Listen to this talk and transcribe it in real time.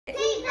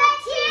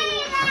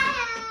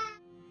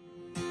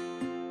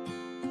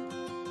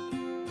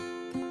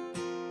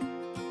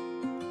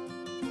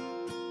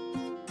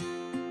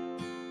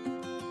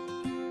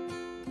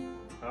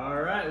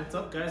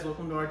What's up guys,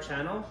 welcome to our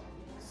channel.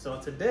 So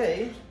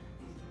today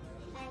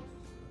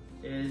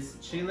is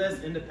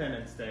Chile's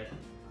Independence Day,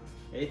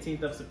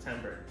 18th of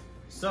September.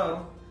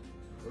 So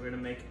we're gonna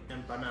make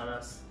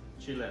Empanadas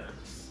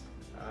Chilenas.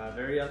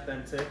 Very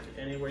authentic.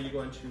 Anywhere you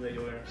go in Chile,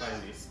 you're gonna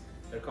find these.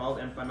 They're called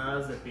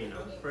Empanadas de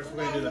Pino. First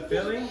we're gonna do the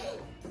filling,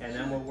 and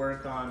then we'll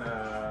work on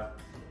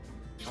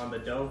the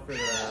dough for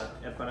the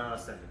empanada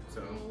second.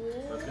 So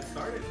let's get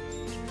started.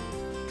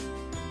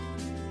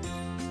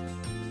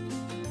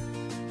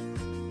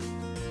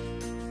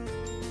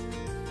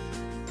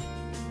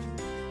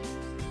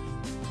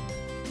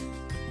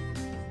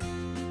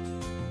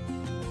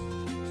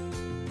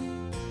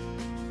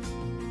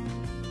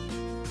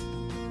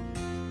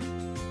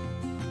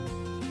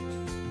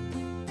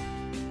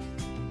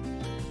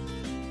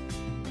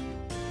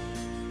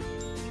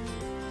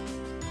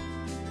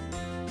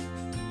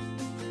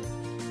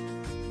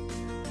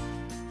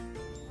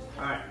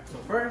 Alright, so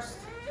first,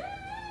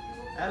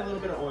 add a little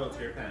bit of oil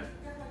to your pan.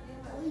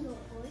 Oil.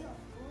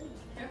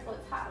 Careful,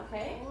 it's hot,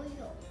 okay?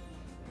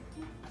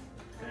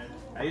 Okay.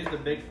 I used a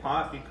big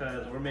pot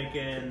because we're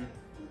making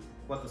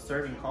what the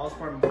serving calls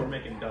for, but we're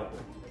making double.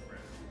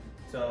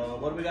 So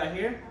what do we got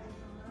here?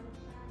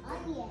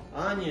 Onion.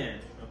 Onion.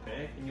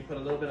 Okay, can you put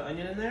a little bit of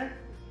onion in there?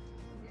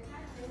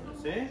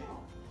 Let's see?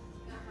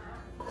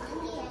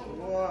 Onion.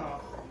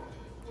 Wow.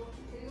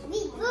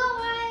 We put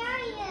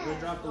my onion. We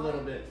dropped a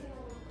little bit.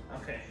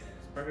 Okay,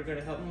 is Parker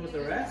gonna help me with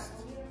the rest?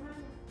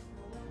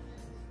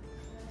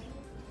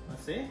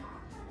 Let's see.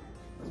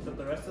 Let's put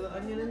the rest of the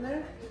onion in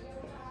there.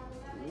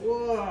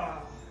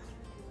 Whoa!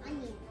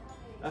 Onion.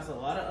 That's a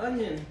lot of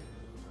onion.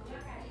 Yeah,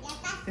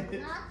 that's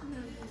not.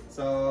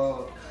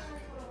 So,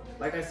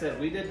 like I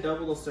said, we did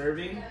double the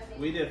serving.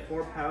 We did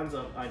 4 pounds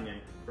of onion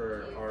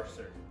for our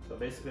serving. So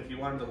basically, if you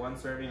wanted the one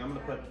serving, I'm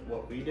gonna put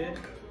what we did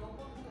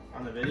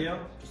on the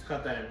video. Just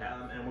cut that in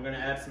half, and we're gonna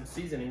add some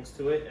seasonings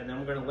to it, and then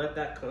we're gonna let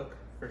that cook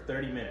for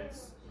 30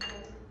 minutes.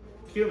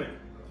 Cumin.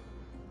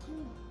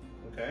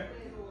 Okay.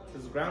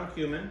 This is ground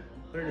cumin.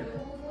 Put it in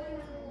there.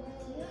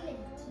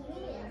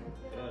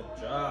 Good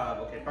job.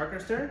 Okay,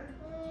 Parker's turn.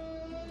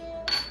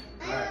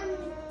 Alright.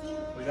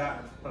 We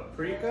got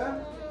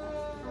paprika.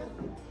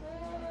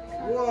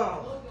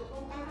 Whoa.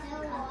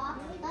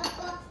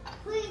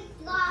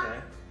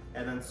 Okay.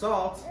 And then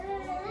salt.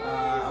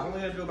 I'm only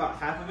gonna do about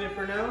half of it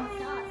for now,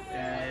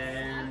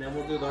 and then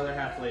we'll do the other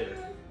half later.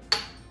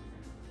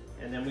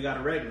 And then we got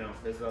oregano.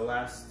 This is the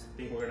last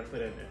thing we're gonna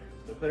put in there.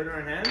 So put it in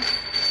our hands.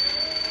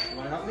 You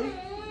wanna help me?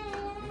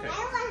 Okay.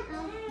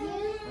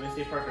 Let me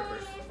see Parker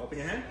first. Open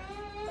your hand.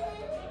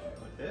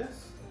 Like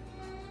this.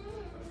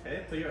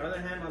 Okay, put your other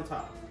hand on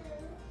top.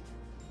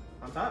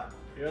 On top.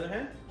 Your other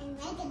hand.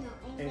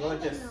 And go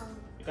like this.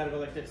 You gotta go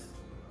like this.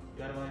 You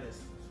gotta go like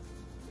this.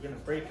 You're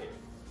gonna break it.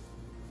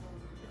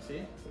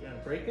 See? We're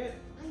gonna break it.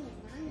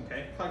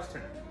 Okay, Clark's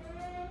turn.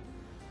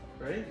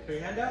 Ready? Put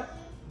your hand out.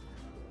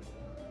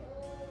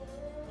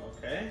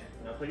 Okay,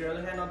 now put your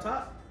other hand on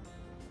top.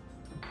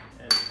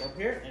 And go up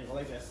here and go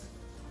like this.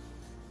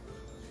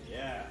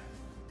 Yeah.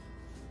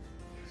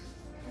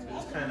 So we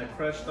just kind of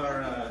crushed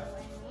our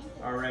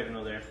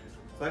oregano there.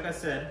 So like I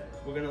said,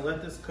 we're gonna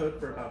let this cook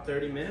for about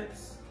 30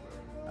 minutes.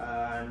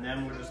 And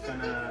then we're just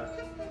gonna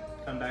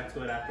come back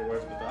to it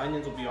afterwards. But the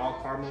onions will be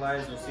all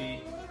caramelized, you'll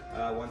see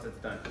once it's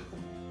done.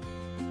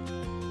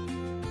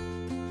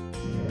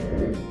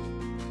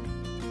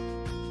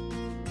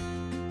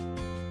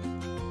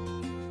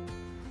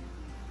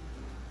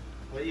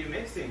 What are you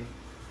mixing?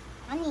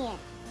 Onion.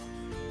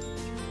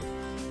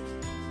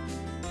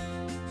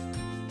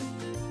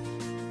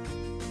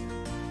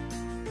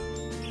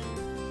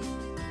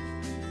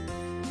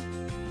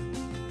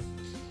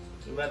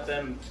 We let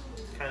them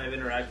kind of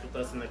interact with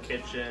us in the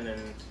kitchen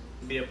and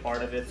be a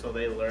part of it, so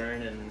they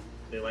learn and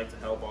they like to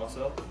help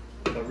also.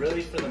 But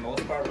really, for the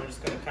most part, we're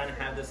just going to kind of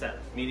have this at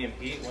medium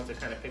heat. Once it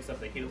kind of picks up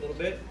the heat a little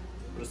bit,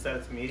 we'll set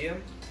it to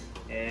medium,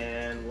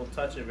 and we'll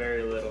touch it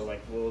very little.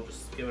 Like, we'll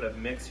just give it a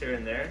mix here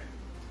and there,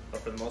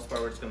 but for the most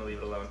part, we're just going to leave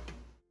it alone.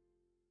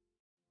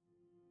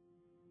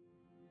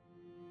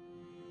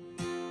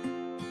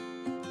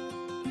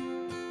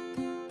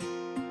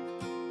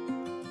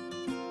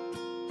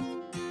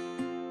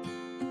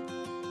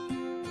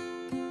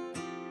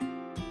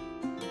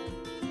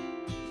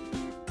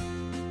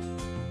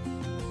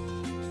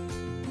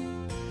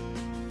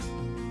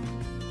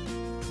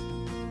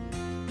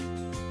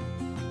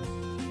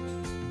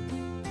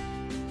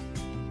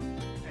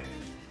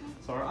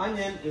 So our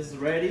onion is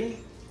ready.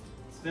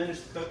 It's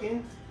finished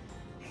cooking.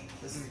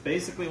 This is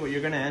basically what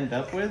you're gonna end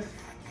up with.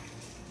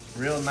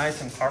 Real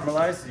nice and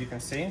caramelized, as you can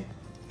see.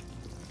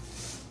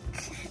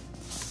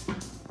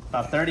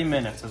 About 30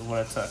 minutes is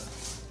what it took.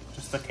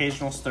 Just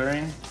occasional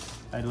stirring.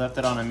 I left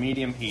it on a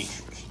medium heat.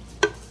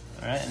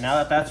 All right, and now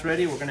that that's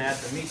ready, we're gonna add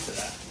the meat to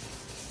that.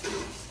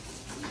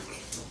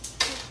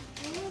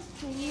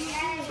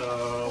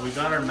 So we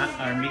got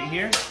our meat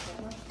here.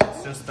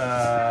 It's just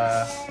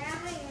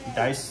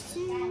diced.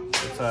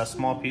 It's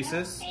small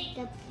pieces,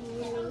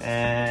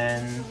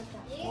 and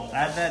we'll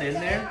add that in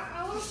there.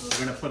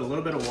 We're gonna put a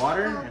little bit of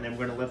water and then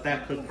we're gonna let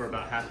that cook for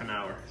about half an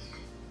hour.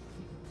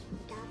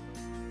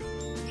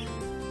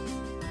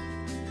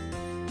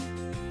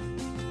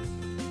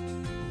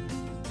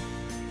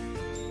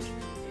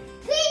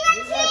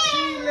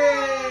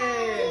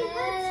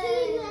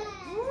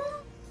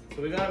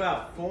 So we got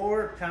about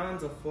 4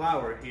 pounds of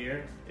flour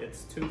here.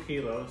 It's 2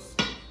 kilos.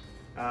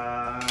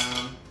 We're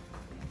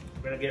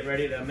gonna get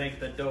ready to make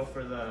the dough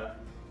for the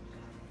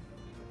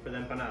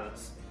empanadas.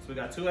 So we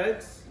got 2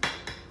 eggs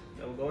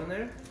that will go in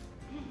there.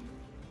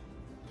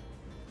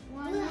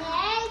 1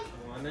 egg.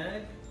 1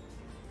 egg.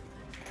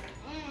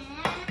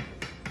 And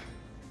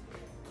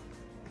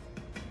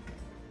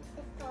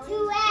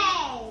 2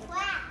 eggs.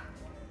 Wow.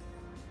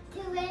 2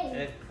 eggs.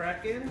 Egg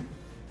cracking.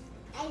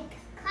 Egg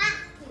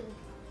cracking.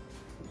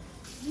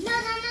 No,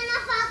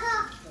 Father.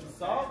 Some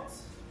salt.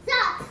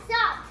 Salt.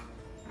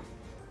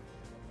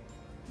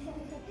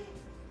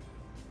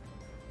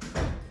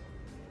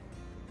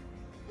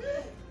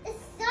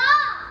 It's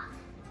salt.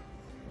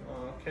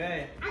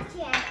 Okay. I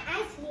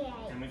see.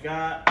 And we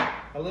got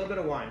a little bit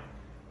of wine.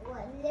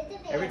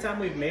 Every time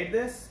we've made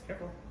this,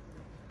 careful.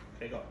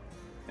 Okay, go.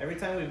 Every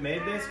time we've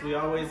made this, we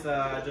always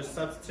just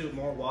substitute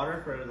more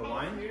water for the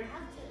wine.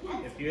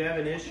 If you have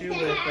an issue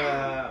with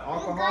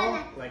alcohol,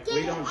 like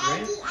we don't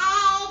drink,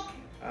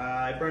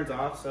 it burns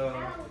off, so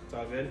it's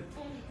all good.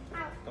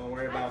 Don't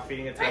worry about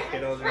feeding it to the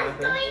kiddos or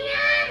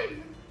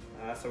nothing.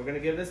 So we're gonna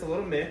give this a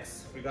little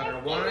mix. We got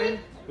our wine,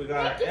 we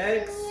got our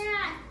eggs,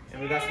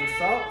 and we got some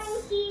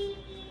salts.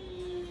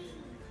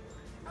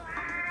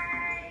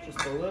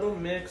 Just a little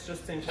mix,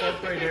 just to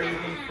incorporate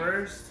everything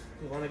first.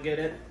 We want to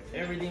get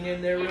everything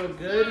in there real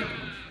good.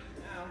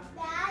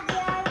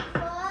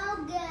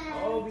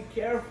 Oh, be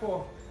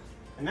careful.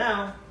 And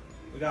now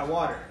we got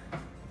water.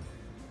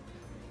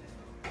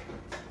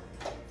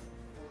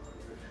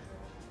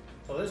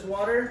 So this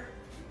water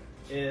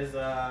is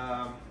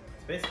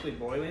it's basically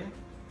boiling,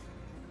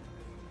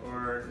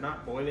 or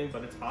not boiling,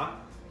 but it's hot.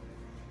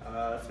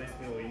 That's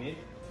basically what we need.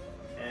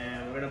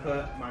 And we're gonna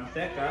put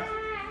manteca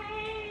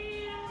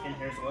in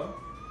here as well.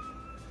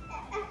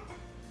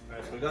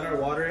 Alright, so we got our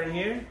water in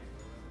here.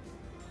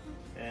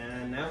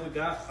 And now we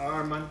got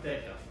our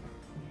manteca.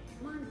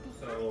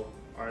 So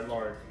our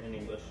lard in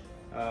English.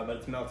 But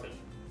it's melted.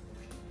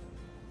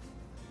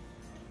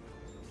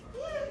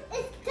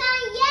 It's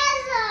turned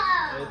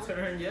yellow. It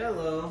turned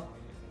yellow.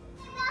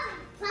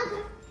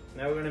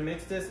 Now we're gonna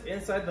mix this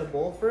inside the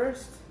bowl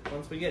first.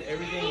 Once we get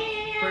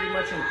everything pretty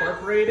much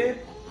incorporated,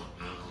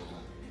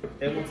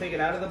 then we'll take it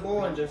out of the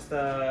bowl and just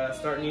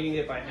start kneading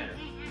it by hand.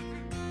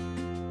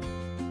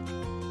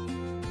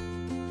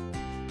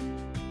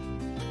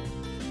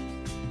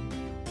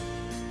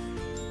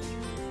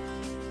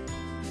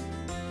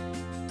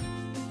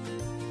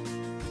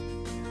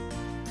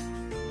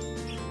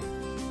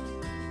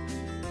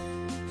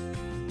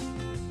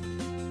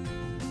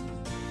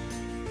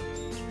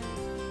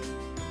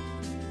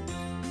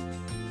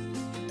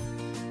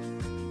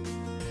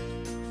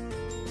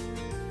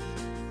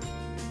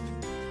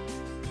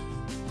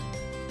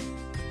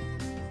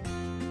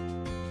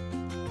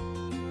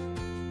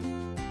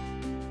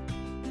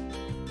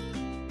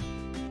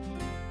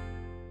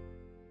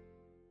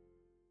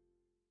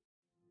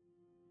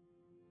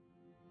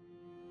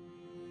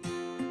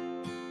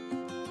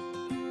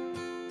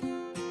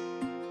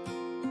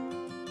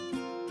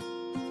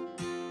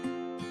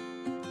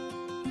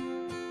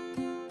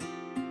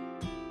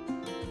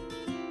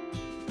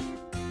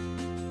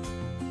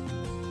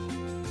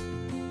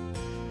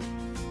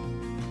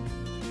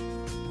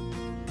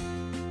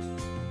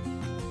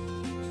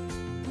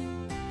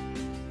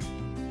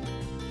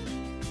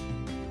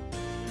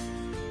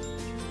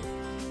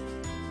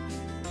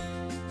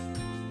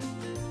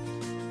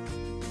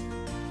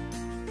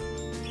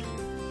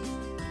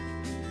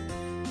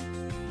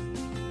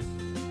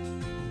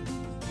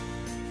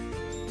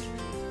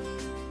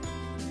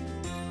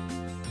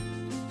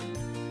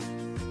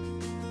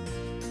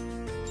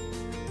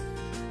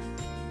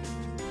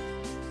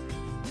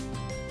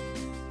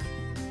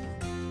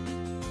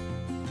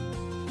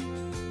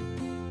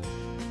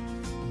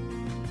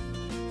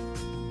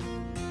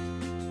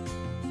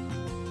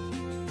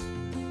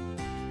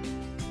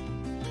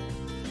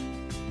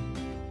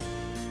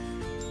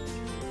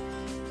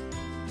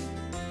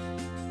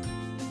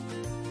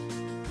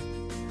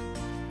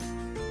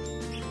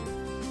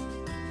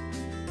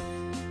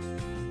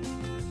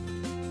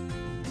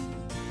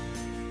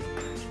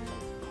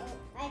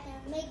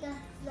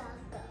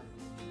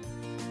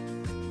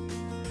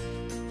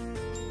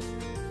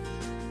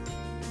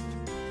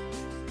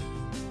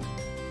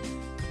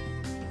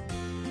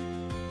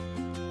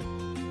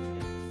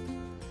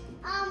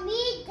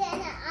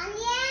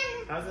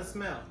 How's it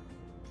smell?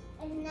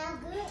 It's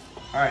not good.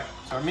 Alright,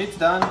 so our meat's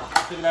done.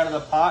 Take it out of the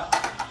pot.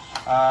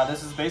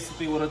 This is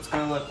basically what it's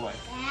going to look like.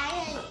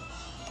 I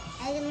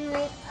can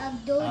make a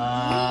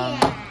tortilla.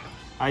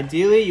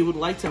 Ideally, you would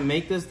like to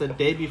make this the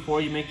day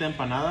before you make the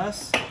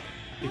empanadas,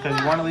 because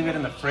you want to leave it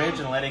in the fridge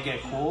and let it get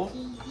cool.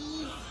 So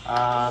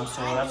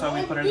that's why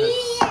we put it in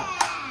this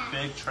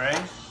big tray.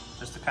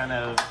 just to kind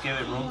of give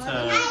it room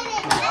to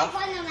cool off.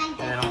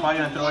 And then I'm probably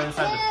gonna throw it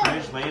inside the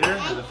fridge later,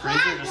 or the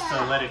freezer, just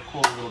to let it cool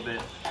a little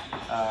bit.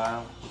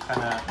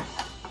 Kind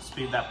of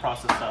speed that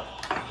process up.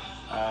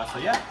 So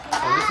yeah,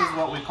 so this is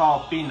what we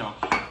call Pino.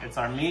 It's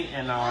our meat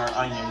and our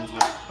onions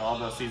with all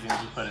the seasonings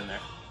we put in there.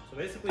 So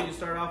basically you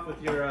start off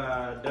with your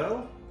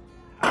dough.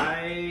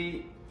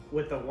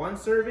 With the one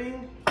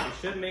serving, you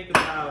should make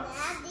about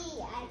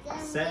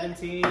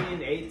 17,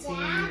 18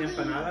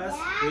 empanadas.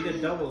 We did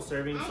double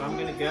serving, so I'm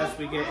gonna guess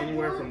we get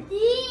anywhere from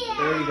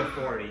 30 to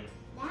 40.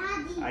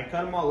 I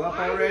cut them all up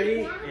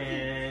already,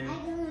 and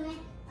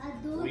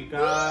we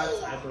got,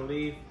 I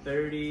believe,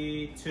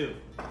 32.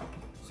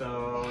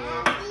 So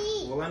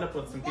we'll end up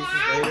with some pieces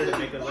later to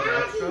make it a little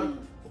extra.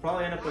 We'll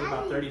probably end up with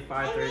about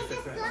 35,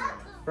 36 minutes.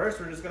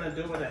 First, we're just gonna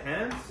do it with the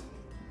hands.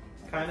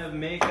 Kind of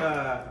make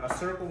a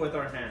circle with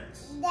our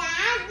hands.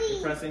 You're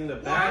pressing the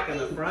back and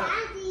the front,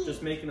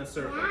 just making a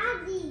circle.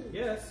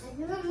 Yes.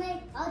 I'm gonna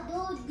make a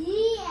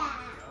tortilla.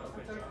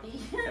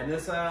 And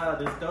this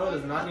dough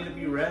does not need to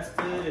be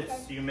rested.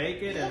 It's, you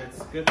make it and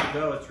it's good to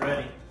go. It's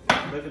ready.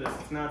 Look at this.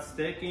 It's not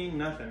sticking.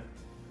 Nothing.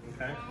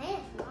 Okay.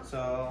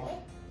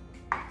 So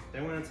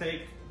then we're gonna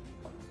take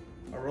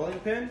a rolling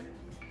pin.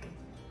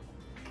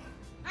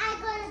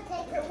 I'm gonna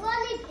take a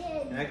rolling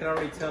pin. And I can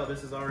already tell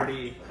this is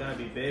already gonna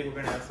be big. We're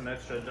gonna have some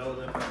extra dough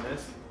left on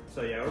this.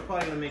 So yeah, we're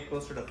probably gonna make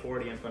closer to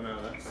 40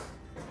 empanadas.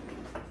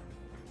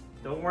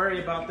 Don't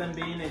worry about them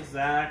being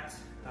exact,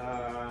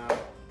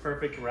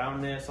 perfect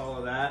roundness, all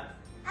of that.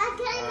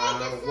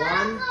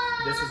 One,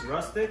 this is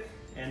rustic,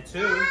 and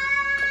two,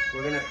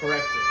 we're gonna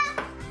correct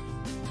it.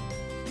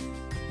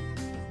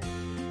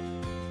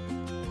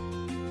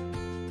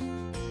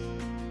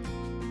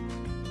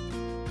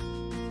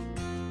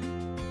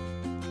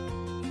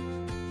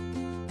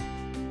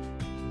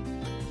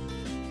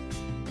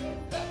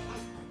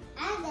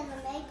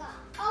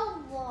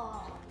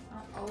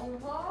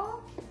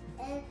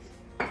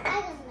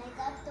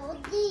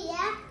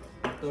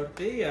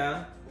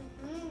 Tortilla.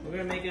 We're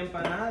gonna make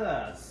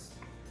empanadas.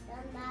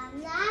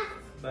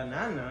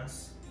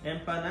 Bananas.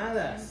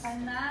 Empanadas. Empanadas.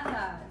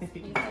 Empanadas.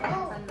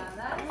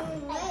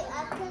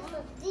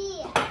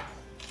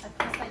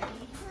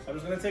 I'm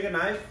just gonna take a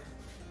knife,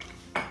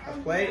 a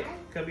plate.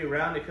 Could be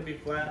round, it could be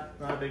flat.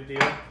 Not a big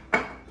deal.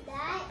 And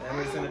then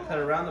we're just gonna cut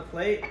around the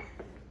plate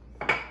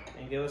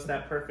and give us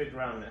that perfect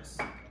roundness.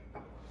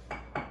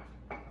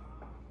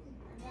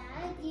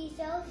 Daddy's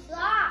so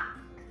soft.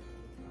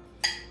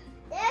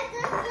 There's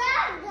a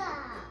circle.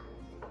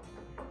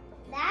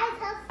 That's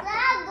a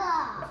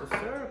circle. It's a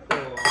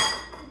circle.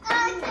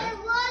 Okay,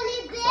 really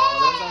big. So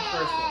that's our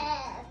first one.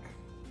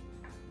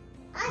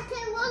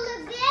 Okay, really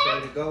big. So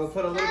there you go. We'll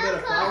put a little bit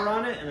of flour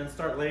on it and then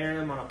start layering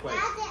them on a plate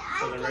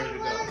so they're ready to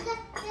go. Big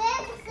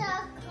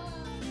circle.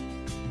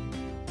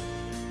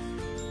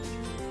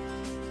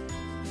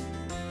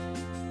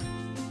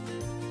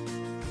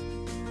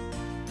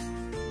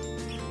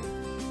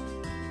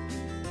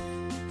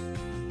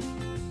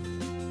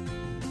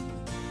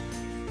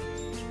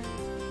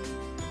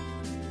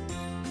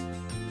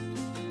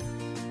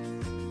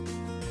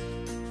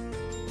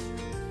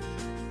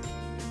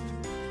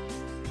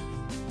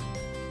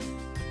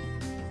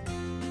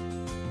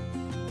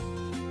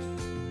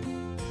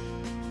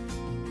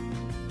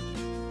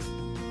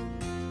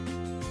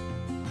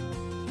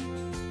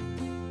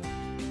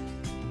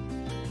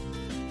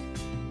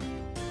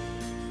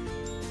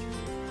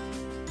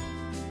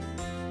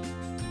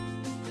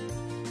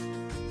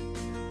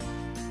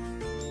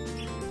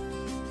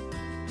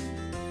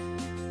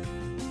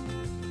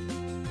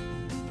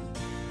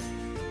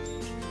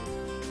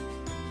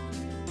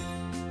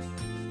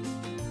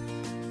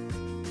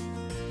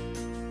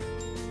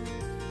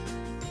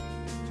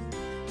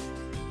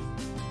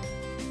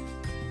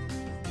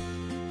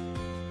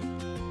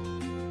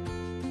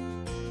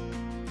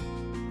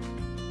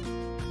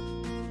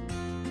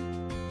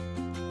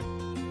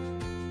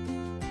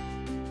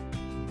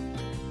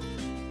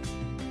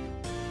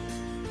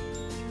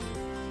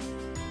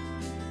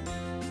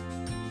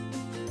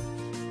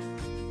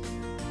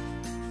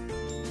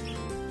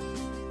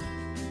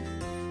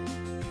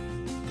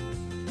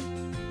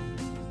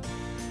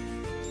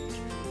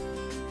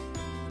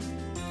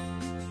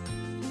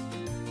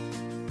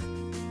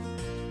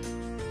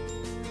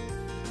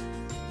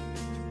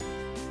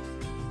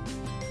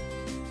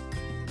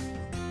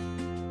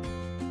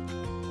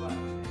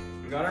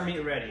 We got our meat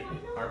ready,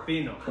 our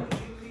Pino.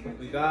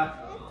 We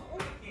got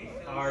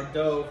our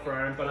dough for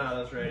our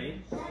empanadas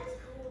ready.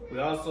 We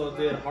also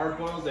did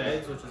hard-boiled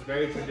eggs, which is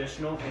very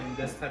traditional in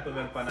this type of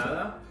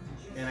empanada.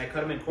 And I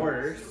cut them in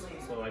quarters,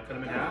 so I cut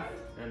them in half,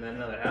 and then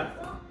another half.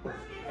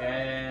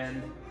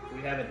 And we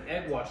have an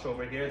egg wash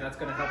over here that's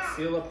gonna help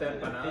seal up the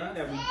empanada.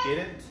 That we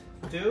didn't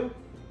do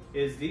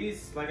is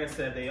these, like I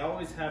said, they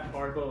always have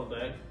hard-boiled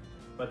egg,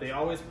 but they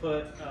always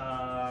put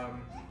a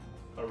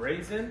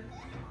raisin,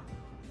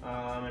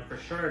 and for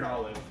sure an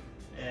olive.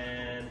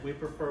 And we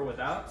prefer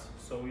without,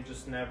 so we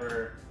just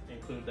never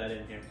include that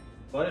in here.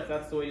 But if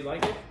that's the way you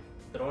like it,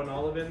 throw an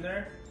olive in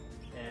there,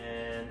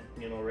 and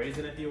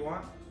raisin if you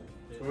want.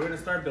 So we're gonna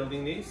start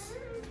building these.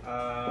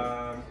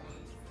 I'm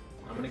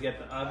gonna get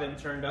the oven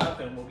turned up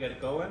and we'll get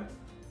it going.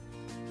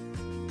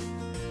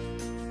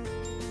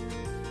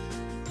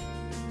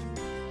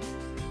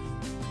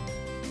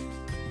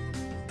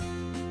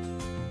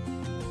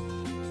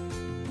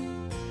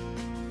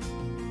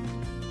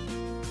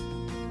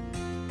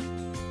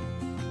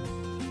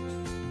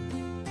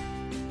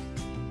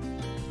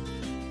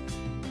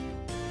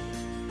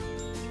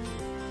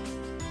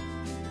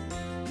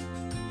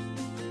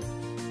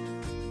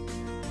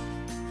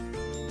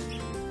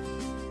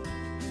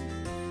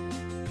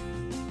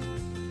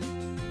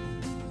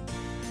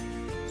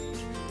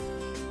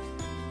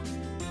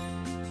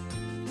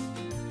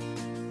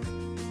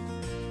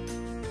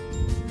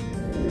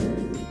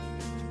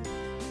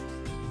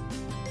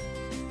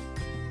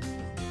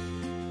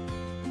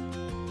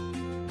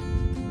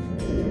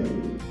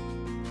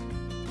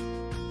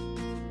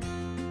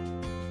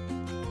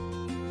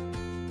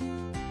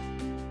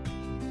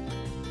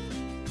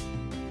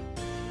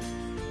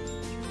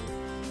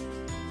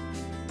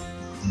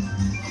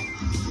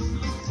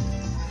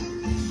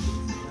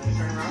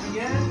 Turn around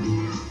again.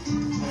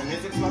 And the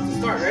music's about to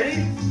start. Ready?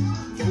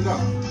 Here we go.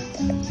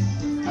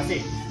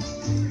 Así.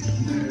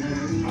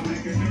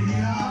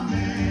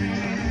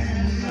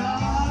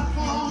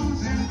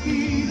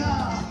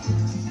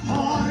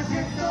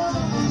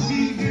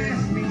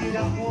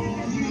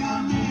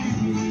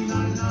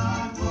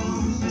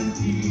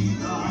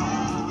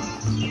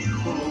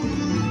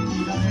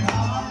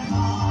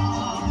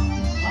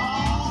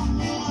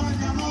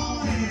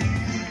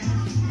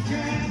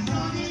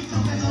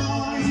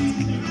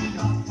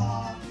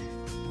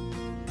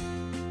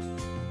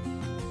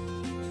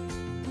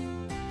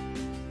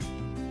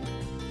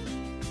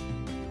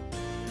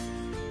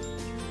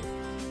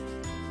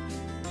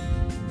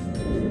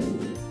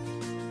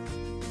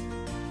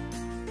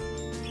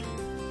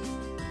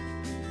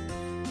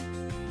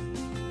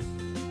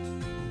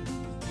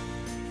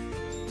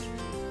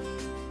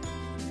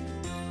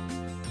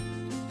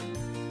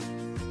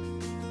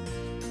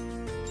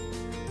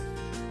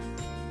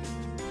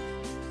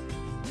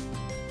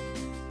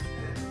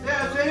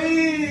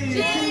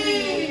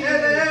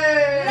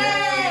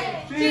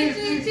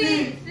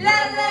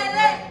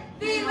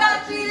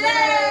 ¡Viva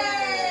Chile!